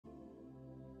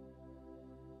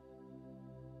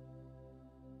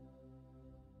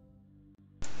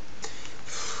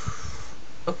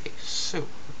So,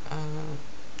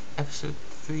 episode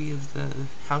 3 of the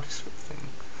how to switch thing.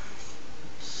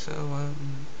 So,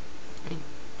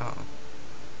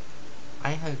 I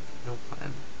had no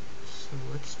plan. So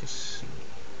let's just see.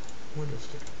 What is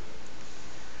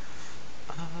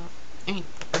there?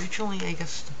 Originally, I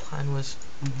guess the plan was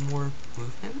more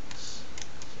movements.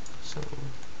 So,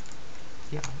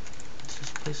 yeah. Let's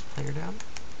just place the player down.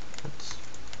 Let's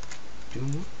do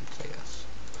movements, I guess.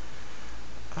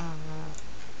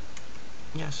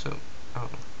 Yeah, so, I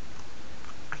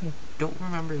don't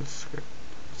remember the script,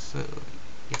 so,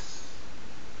 yes.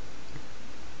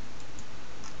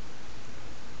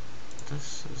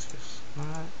 This is just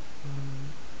not,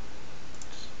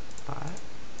 that.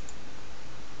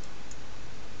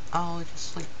 I'll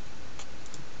just,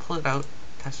 pull it out,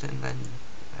 test it, and then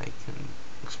I can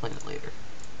explain it later.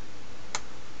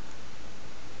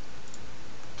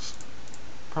 It's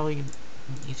probably an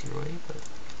easier way, but,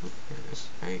 here it is,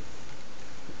 right?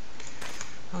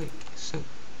 Okay, so,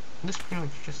 this pretty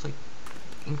much just,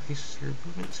 increases your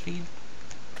movement speed,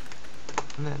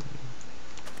 and then,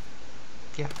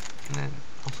 yeah, and then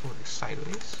also works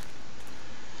sideways,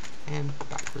 and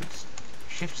backwards.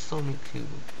 Shift still makes you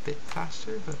a bit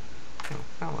faster, but,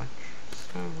 not much.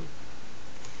 So,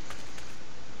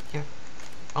 yeah.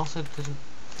 Also, it doesn't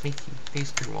make you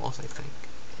face through walls, I think,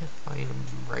 if I am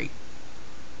right.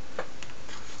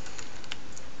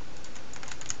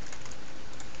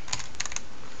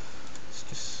 Let's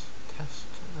just test,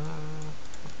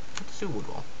 let's do wood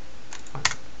wall. Fine.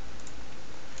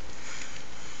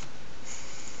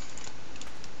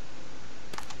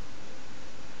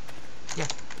 Yeah,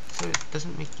 so it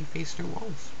doesn't make you face through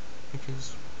walls, which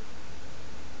is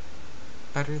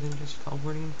better than just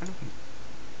teleporting in front of you.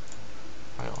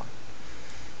 By a lot.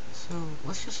 So,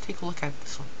 let's just take a look at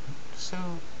this one. So,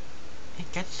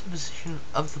 it gets the position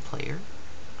of the player,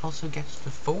 also gets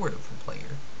the forward of the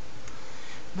player,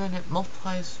 and then it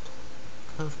multiplies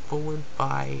the forward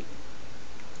by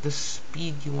the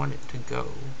speed you want it to go,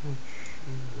 which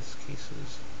in this case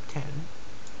is 10.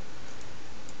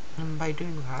 And by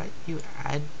doing that, you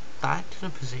add that to the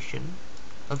position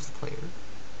of the player,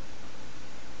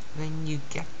 then you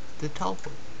get the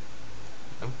teleport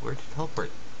of where to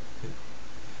teleport to,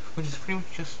 which is pretty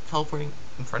much just teleporting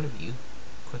in front of you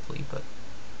quickly, but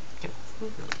who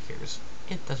really cares?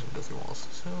 It doesn't go through walls,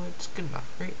 so it's good enough,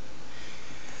 right?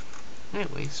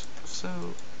 Anyways,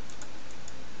 so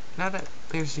now that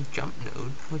there's a jump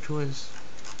node, which was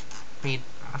made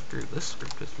after this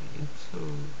script was made, so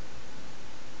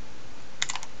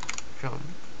jump.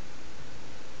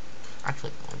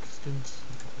 Actually, no, just doing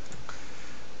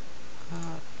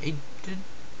I did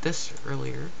this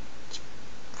earlier. It's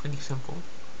pretty simple.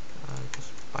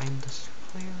 Just bind this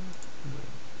player.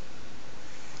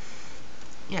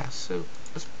 Yeah, so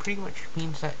this pretty much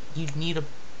means that you need a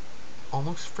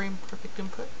almost frame perfect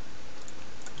input.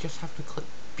 You just have to click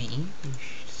B and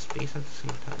space at the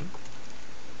same time,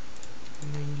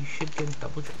 and then you should get a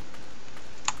double jump.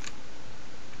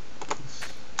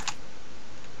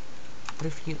 But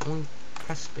if you only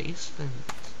press space, then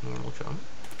it's normal jump.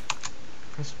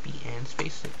 Press B and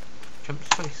space, it jumps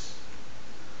twice.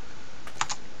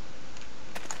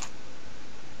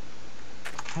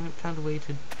 I haven't found a way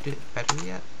to do it better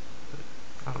yet,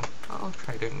 but I'll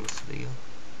try doing this video.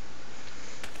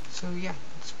 So yeah,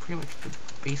 that's pretty much the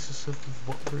basis of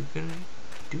what we're gonna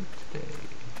do today,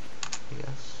 I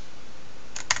guess.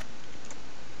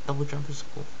 Double jump is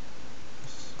cool.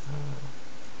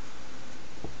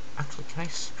 Actually, can I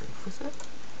strafe with it?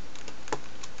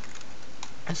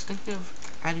 I was thinking of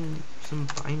adding some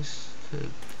binds to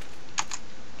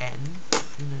N,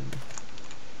 and then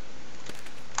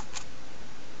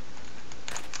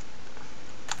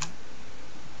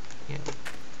yeah,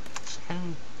 it's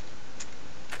adding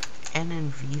N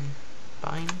and V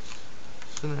binds,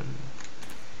 so then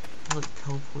it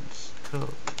teleports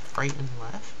to right and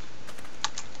left.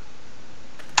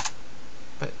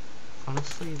 But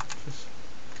honestly, it just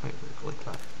might work like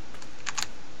that.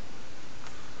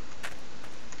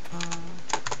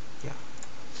 Yeah.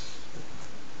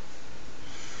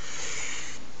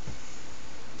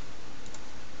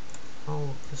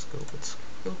 I'll just go with this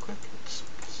real quick. It's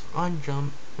on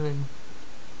jump, and then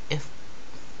if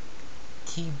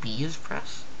key B is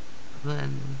pressed,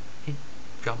 then it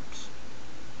jumps.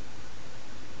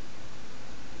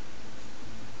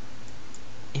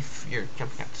 If you're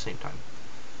jumping at the same time.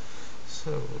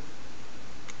 So,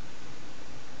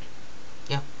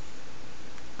 yeah.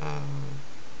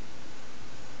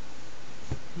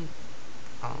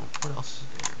 What else is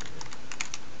there?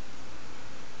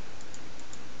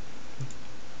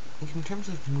 In terms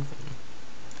of moving,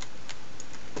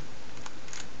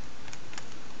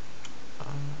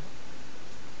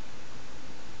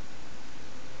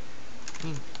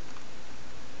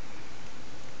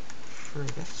 sure. I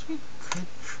guess we could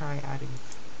try adding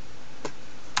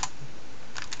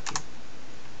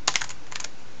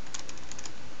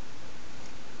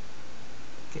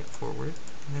get forward,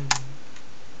 and then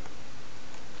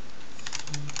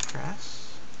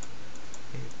press,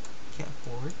 get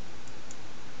forward.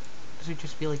 This would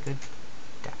just be like a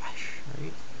dash,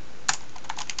 right?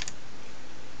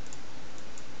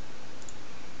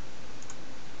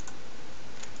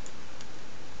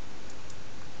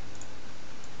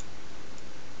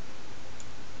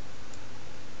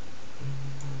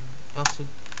 Also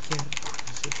get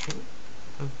position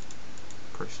of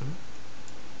person,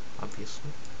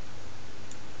 obviously.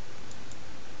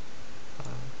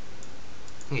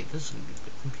 Okay, this is going to be a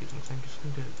bit confusing, so I'm just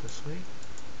going to do it this way.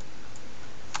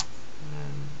 And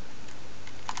then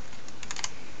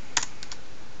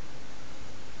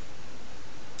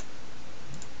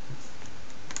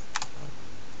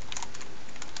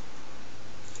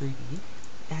 3D.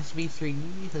 It has to be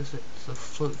 3D because it's a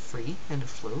float free and a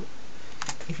float.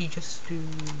 If you just do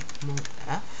mode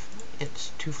F,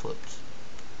 it's 2 floats.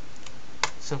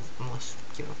 So unless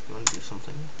you want to do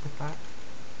something like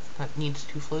that needs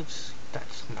 2 floats,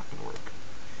 that's not gonna work.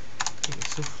 Okay,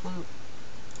 so float,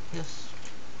 yes,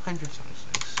 100 sounds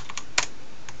nice.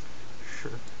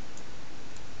 Sure.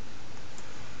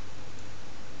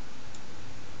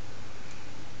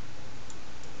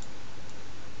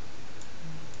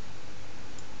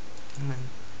 And then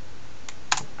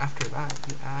after that,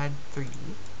 you add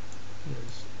 3D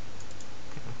because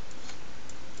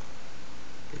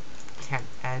you can't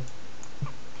add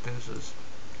those as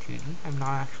 2D. I'm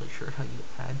not actually sure how you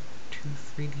add 2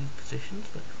 3D positions,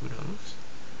 but who knows?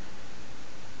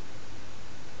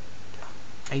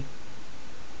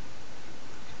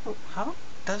 How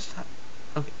does that?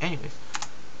 Okay, anyways.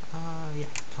 Yeah,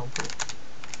 teleport.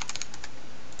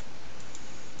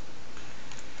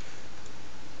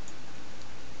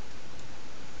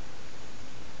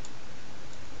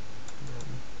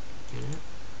 Unit.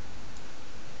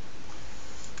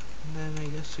 And then I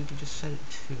guess we could just set it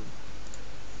to.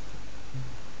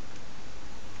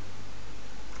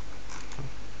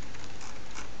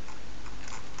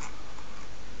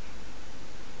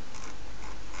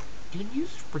 You can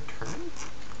use return?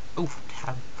 Oh,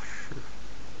 tab, sure.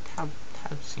 Tab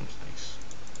seems nice.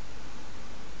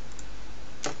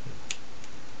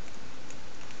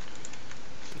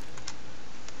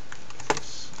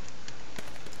 This.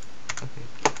 Okay,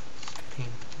 it's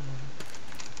pain.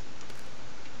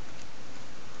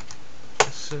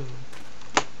 So.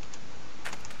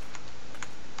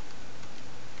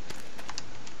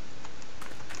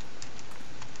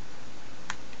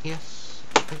 Yes.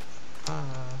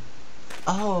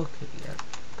 Oh, okay, yeah.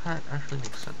 That actually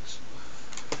makes sense.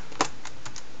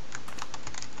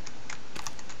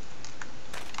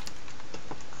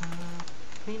 I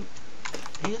mean,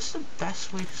 I guess the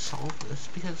best way to solve this,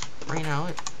 because right now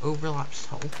it overlaps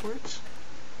teleports,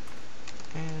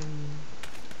 and,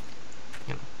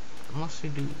 unless we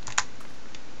do,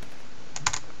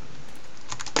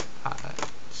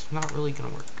 it's not really gonna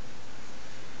work.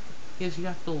 Because you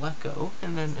have to let go,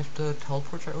 and then if the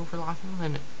teleports are overlapping,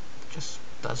 then it just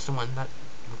does the one that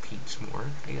repeats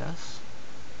more, I guess.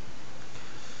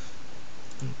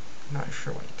 I'm not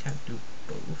sure why you can't do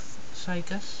both. So I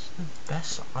guess the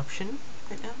best option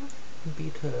right now would be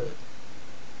to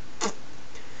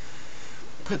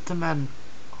put them at an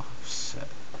offset.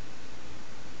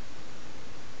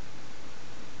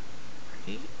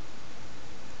 Right?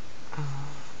 I'm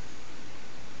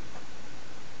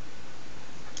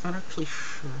not actually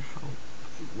sure how I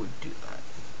would do that.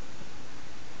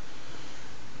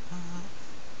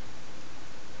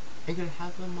 I could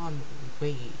have them on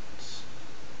weights.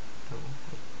 No,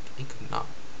 I could not.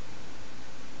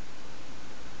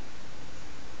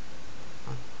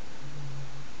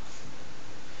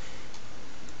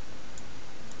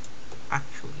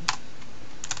 Actually,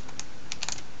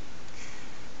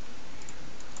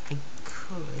 I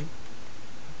could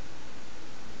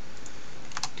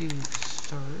do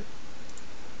start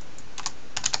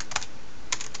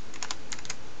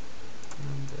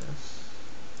and this.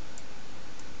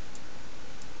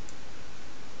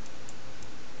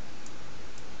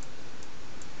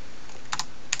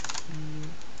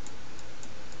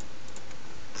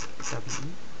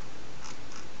 W.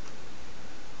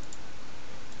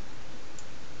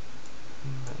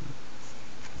 And then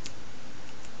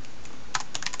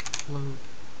float,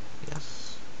 yes.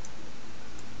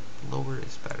 Lower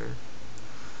is better.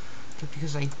 But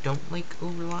because I don't like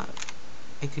overlap,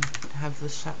 I could have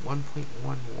this at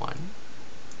 1.11.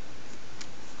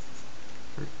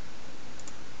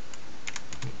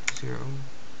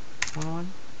 0.11.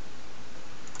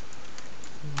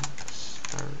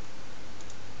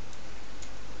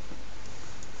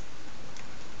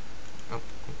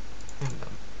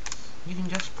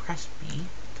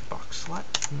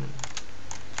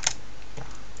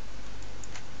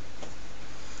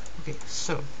 Okay,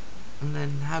 so, and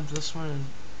then have this one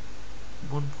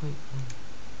as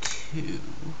 1.12.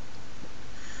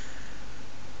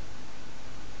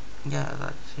 Yeah,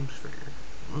 that seems fair.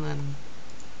 And then,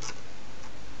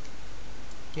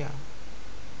 yeah.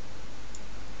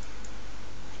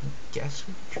 I guess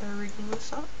we could try rigging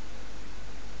this up.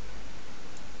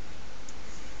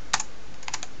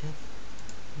 If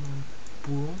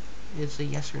bool is a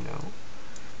yes or no.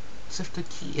 So if the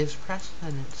key is pressed,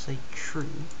 then it's like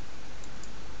true.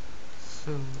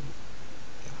 So,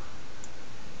 yeah.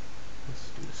 Let's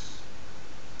do this.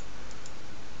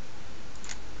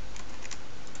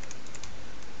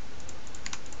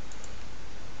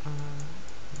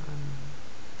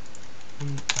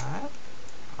 And that,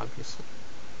 obviously,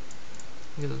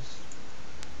 because it's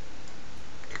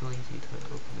too lazy to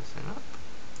open this thing up.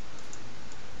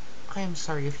 I am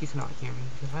sorry if you cannot hear me,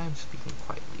 because I am speaking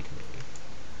quietly today.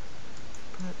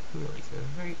 But really good,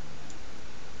 right?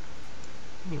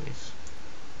 Anyways.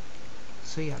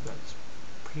 So yeah, that's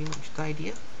pretty much the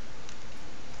idea.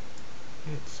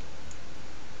 It's...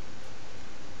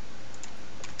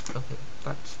 Okay,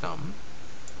 that's dumb.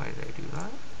 Why did I do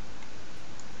that?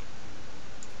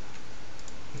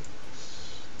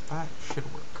 That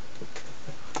should work.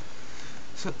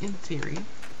 So in theory...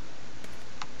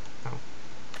 Oh.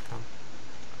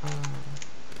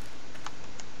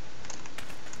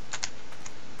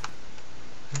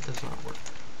 That does not work.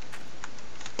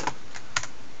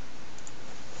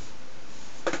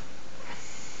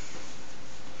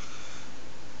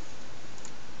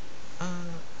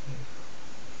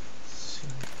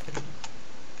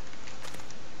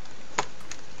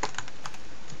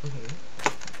 Okay. Okay.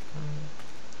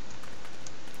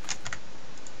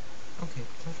 Okay,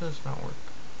 that does not work.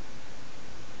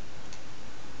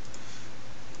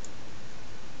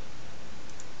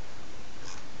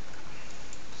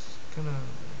 It's gonna...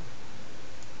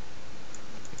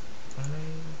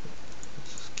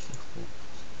 Let's just keep hold.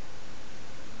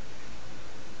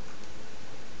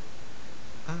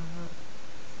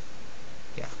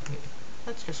 Yeah, okay.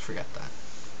 Let's just forget that.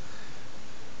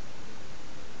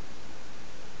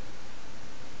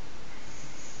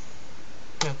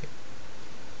 Okay.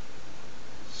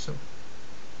 So,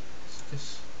 let's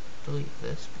just delete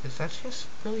this, because that's just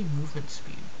really movement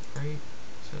speed, right?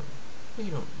 So, we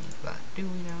don't need that, do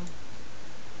we now?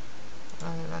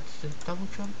 That's the double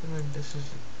jump, and then this is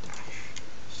a dash.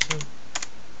 So,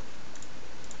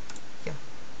 yeah.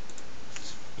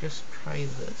 Let's just try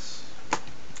this.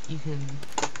 You can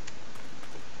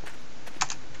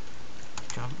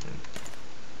jump and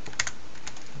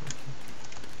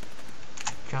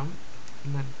jump,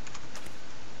 and then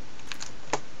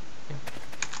yeah.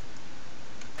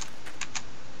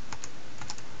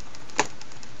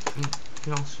 You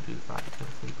can also do that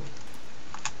technically, but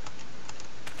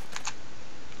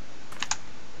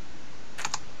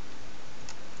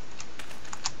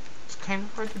it's kind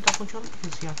of hard to double jump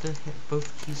because you have to hit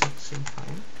both keys at the same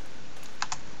time.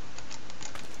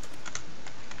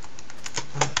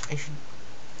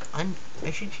 I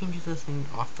should change this thing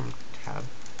off from tab.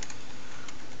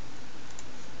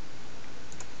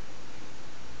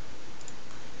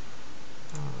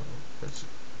 Let's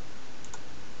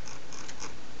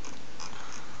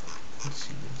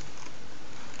see.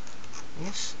 I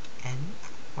guess N.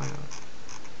 Why not?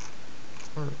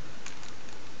 Or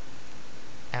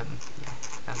M. Yeah,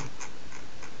 M.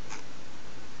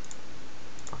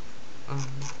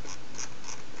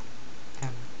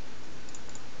 M.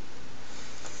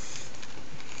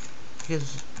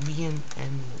 Because V and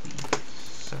N will be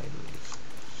sideways.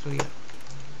 So yeah.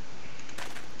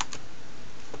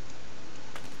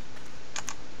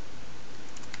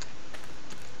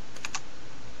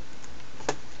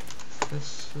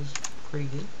 This is pretty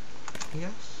good, I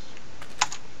guess.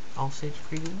 I'll say it's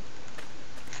pretty good.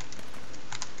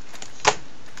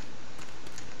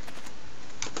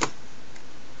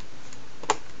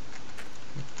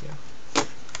 Yeah.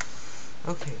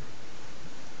 Okay.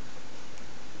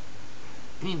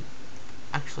 I mean,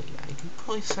 actually, yeah, I can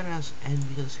probably set it as N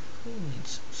because who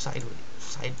needs side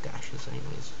dashes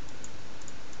anyways?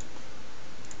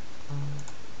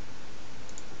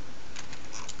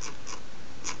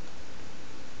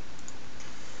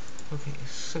 Okay,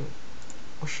 so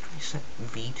what should I set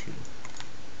V to?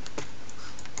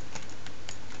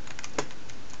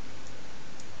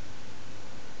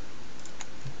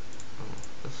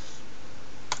 Let's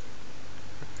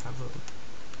have a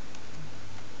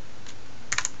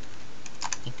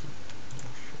 18.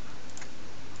 Yeah, sure.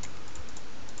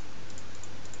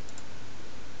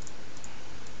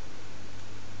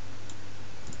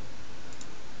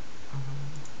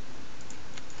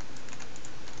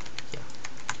 Yeah.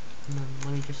 And then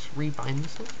let me just rebind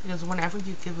this thing, because whenever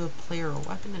you give a player a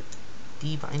weapon, it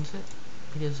debinds it,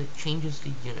 because it changes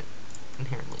the unit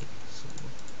inherently. So,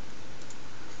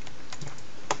 yeah.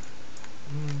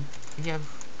 We have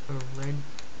a red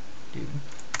dude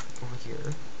over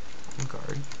here on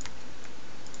guard.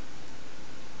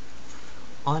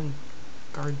 On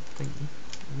guard thingy.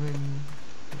 And then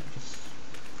just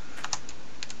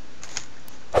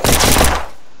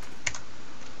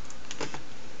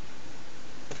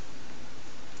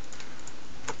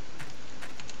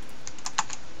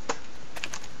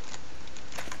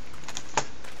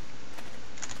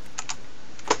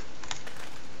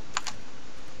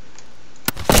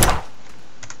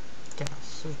yeah,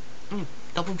 so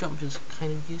double jump is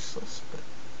kind of useless, but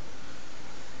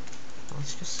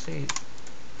let's just say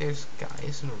there's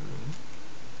guys in a room.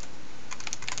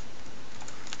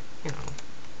 You know,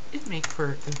 it'd make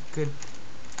for a good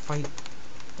fight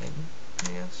thing, I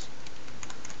guess.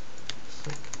 It's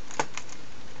like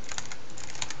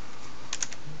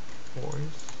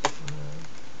wars.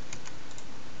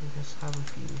 I just have a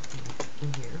few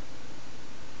in here.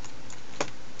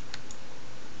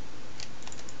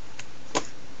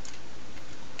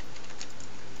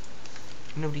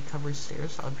 Nobody covers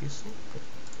stairs, obviously, but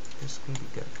this can be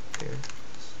good there.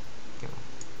 You know.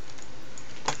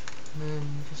 And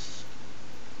then just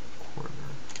corner.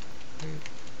 Right?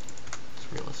 It's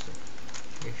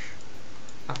realistic-ish.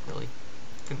 Not really.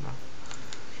 Good enough.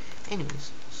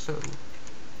 Anyways, so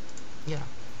yeah.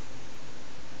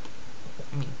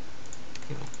 I mean,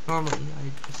 you know, normally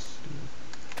I just do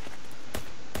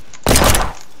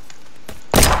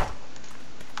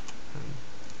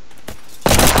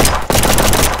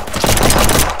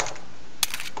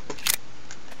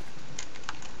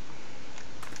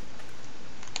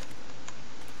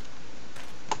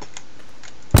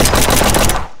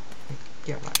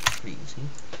yeah, that's pretty easy.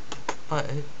 But,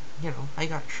 you know, I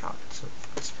got shot, so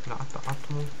it's not the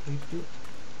optimal way to do it,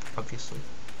 obviously.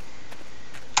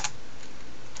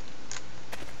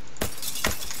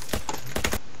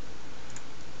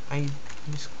 I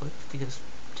misclicked because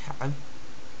tab.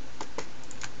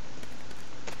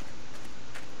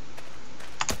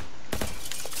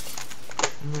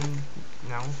 And then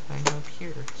now I'm up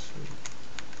here, so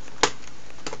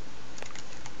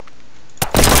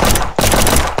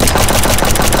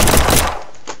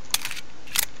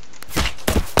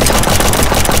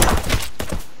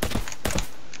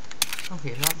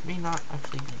okay, that may not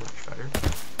actually be much better.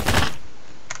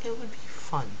 It would be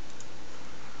fun.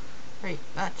 Right,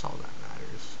 that's all that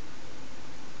matters.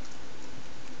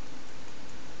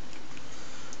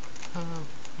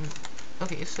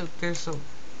 Okay, so there's a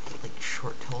like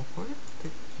short teleport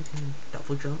that you can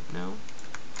double jump now.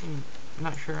 I'm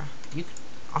not sure. You can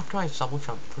optimize double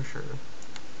jump for sure.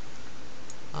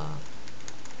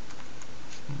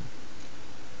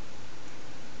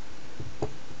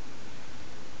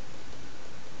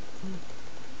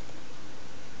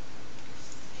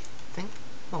 Think.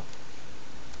 Oh.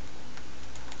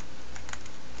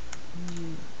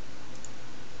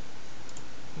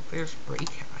 There's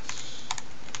breakcasts.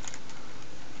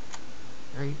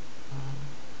 Right?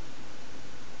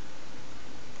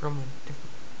 From a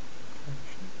different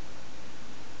direction.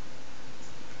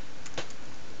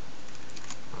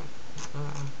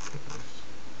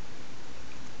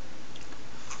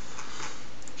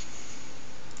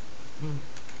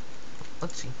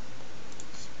 Let's see.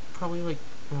 It's probably like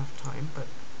enough time, but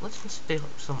let's just stay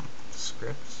up some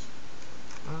scripts.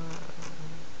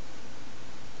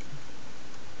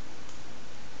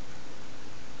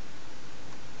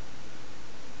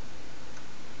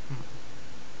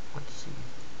 Let's see.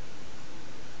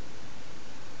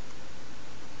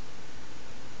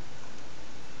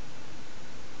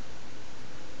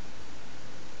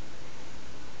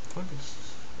 What is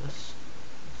this?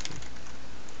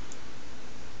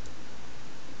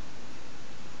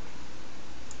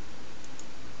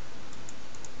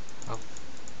 Oh.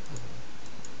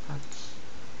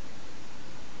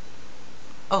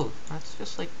 Oh, that's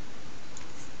just like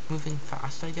moving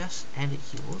fast, I guess, and it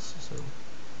heals, so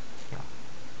yeah.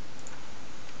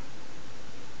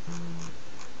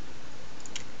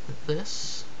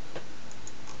 This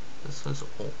is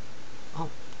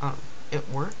it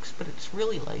works, but it's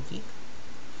really laggy.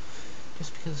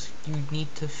 Just because you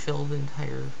need to fill the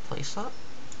entire place up.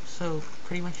 So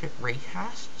pretty much it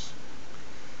recasts,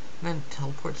 and then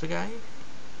teleports a guy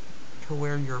to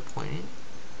where you're pointing.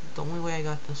 The only way I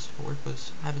got this to work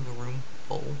was having a room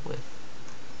full with,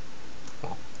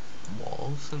 well,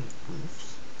 walls and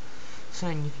roofs. So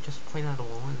then you can just point at a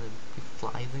wall and then you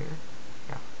fly there.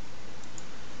 Yeah.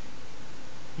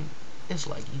 It's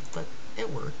laggy, but it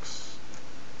works.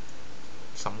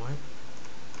 Somewhat.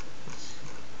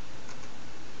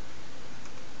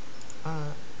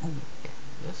 ooh, yeah,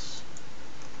 this.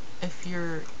 If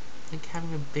you're like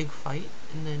having a big fight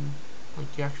and then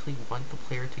like you actually want the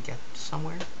player to get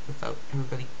somewhere without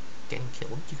everybody getting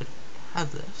killed, you could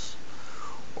have this.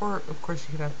 Or of course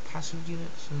you could have passive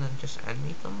units and then just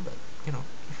animate them, but you know,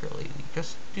 if you're lazy,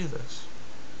 just do this.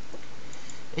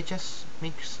 It just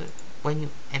makes it, when you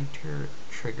enter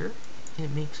trigger, it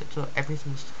makes it so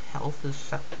everything's health is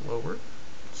set lower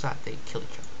so that they kill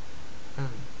each other. And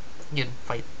you can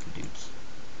fight the dudes.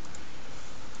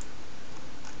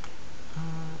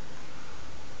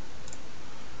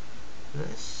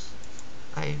 This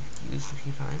I've used a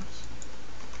few times.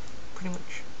 Pretty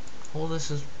much all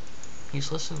this is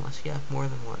useless unless you have more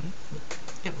than one. But,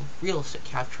 you know, realistic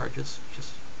cap charges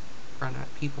just run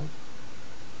at people.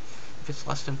 If it's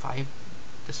less than 5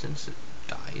 distance, it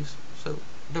dies. So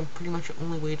the pretty much the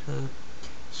only way to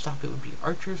stop it would be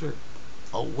archers or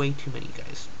way too many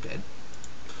guys dead.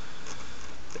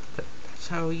 But that's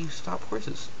how you stop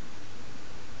horses.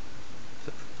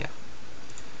 So, yeah.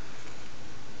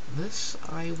 This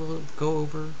I will go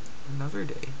over another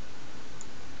day.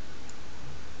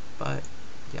 But,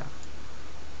 yeah.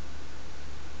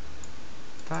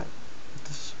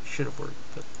 This should have worked,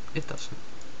 but it doesn't.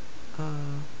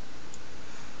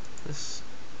 This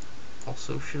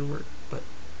also should work, but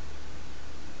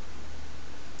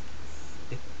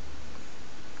it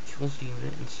kills the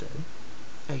unit instead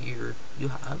that you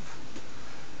have.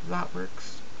 That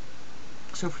works.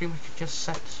 So pretty much it just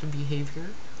sets the behavior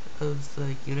of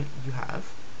the unit you have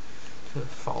to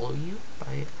follow you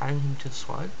by adding him to the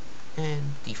squad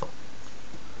and default.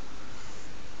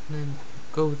 And then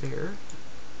go there.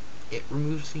 It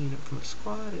removes the unit from the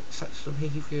squad. It sets the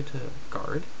behavior to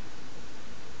guard.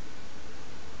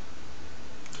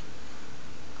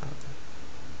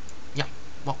 Yeah,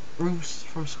 well, removes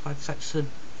from squad, sets to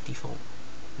default,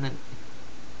 and then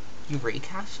you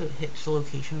raycast so it hits the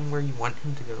location where you want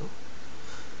him to go,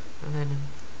 and then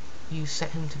you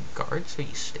set him to guard so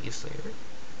he stays there,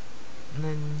 and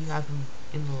then you have him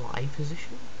in the live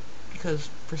position, because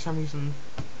for some reason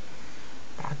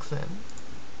back then,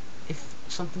 if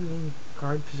something's in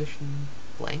guard position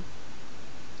blank,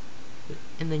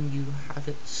 and then you have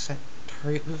it set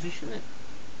target position, it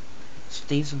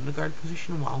stays in the guard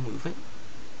position while moving,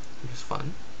 which is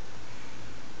fun,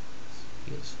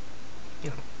 because, you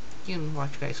know, you can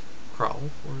watch guys crawl,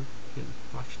 or you can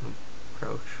watch them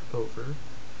crouch over.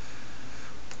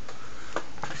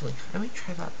 Actually, I might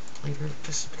try that later,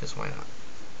 just because why not?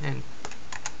 And,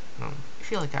 I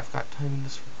feel like I've got time in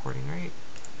this recording, right?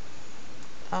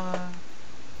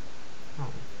 No,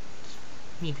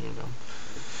 it's me being dumb.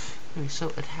 Anyway, so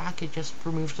attack, it just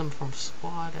removes them from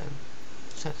squad and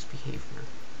sets behavior.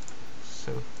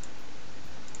 So,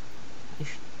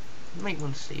 I might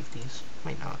want to save these,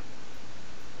 might not.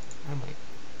 I might.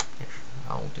 Yeah, sure,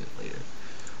 I'll do it later.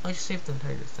 I'll just save the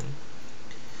entire thing.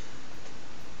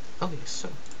 Okay, so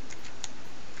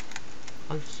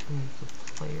I'll just remove the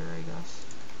player, I guess.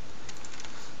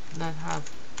 And then have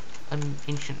an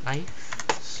ancient knife.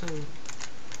 So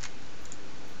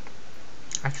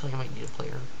actually, I might need a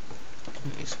player.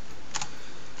 Anyways.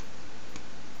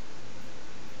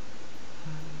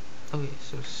 Okay,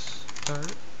 so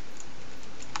start.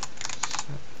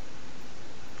 Set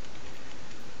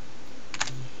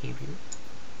behavior.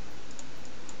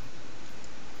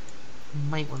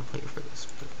 Might want to play for this,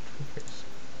 but who cares?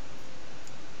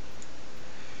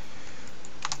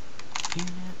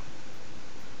 Unit.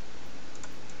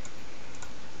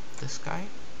 This guy.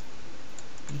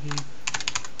 Behave.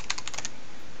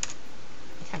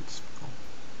 I can't spell.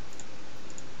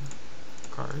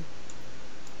 Guard.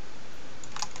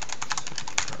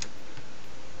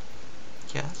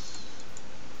 Yes.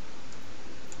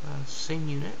 Same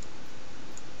unit,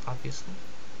 obviously.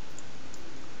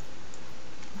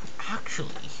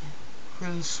 Actually, for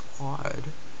the squad,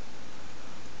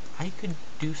 I could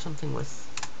do something with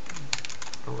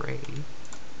array.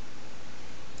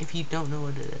 If you don't know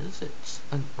what it is, it's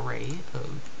an array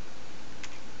of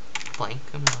blank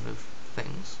amount of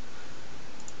things.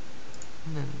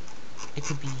 And then it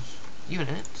could be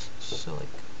units, so like,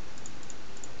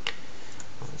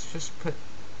 let's just put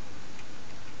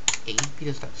 8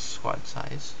 because that's squad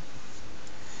size.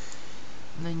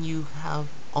 And then you have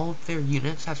all of their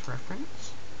units as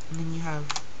reference, and then you have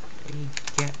a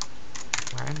get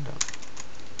random.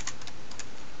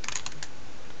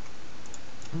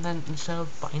 And then instead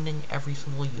of binding every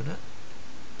single unit,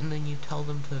 and then you tell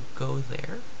them to go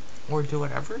there, or do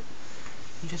whatever,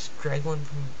 you just drag one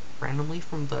from randomly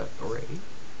from the array.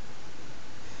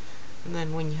 And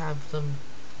then when you have them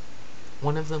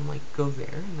one of them like go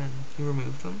there, and then you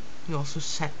remove them. You also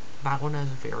set that one as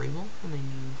a variable, and then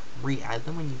you re-add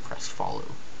them when you press follow.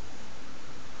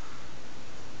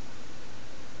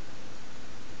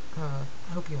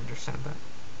 I hope you understand that.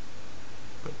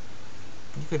 But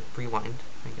you could rewind,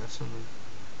 I guess, and then,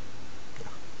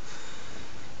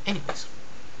 yeah. Anyways,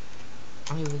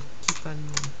 I will keep that in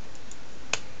mind.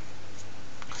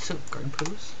 So, guard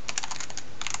pose.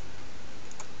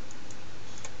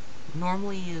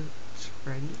 Normally it's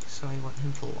ready, so I want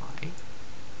him to lie.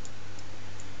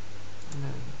 And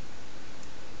then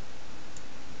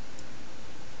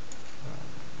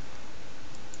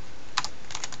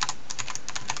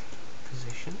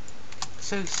position.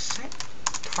 So set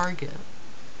target.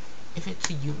 If it's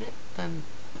a unit, then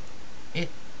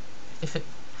if it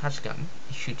has a gun,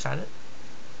 it shoots at it.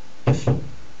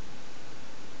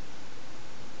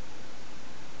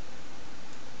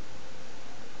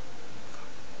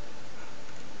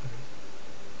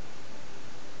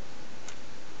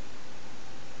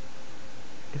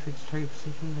 If it's target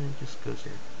position, then it just goes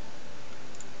there.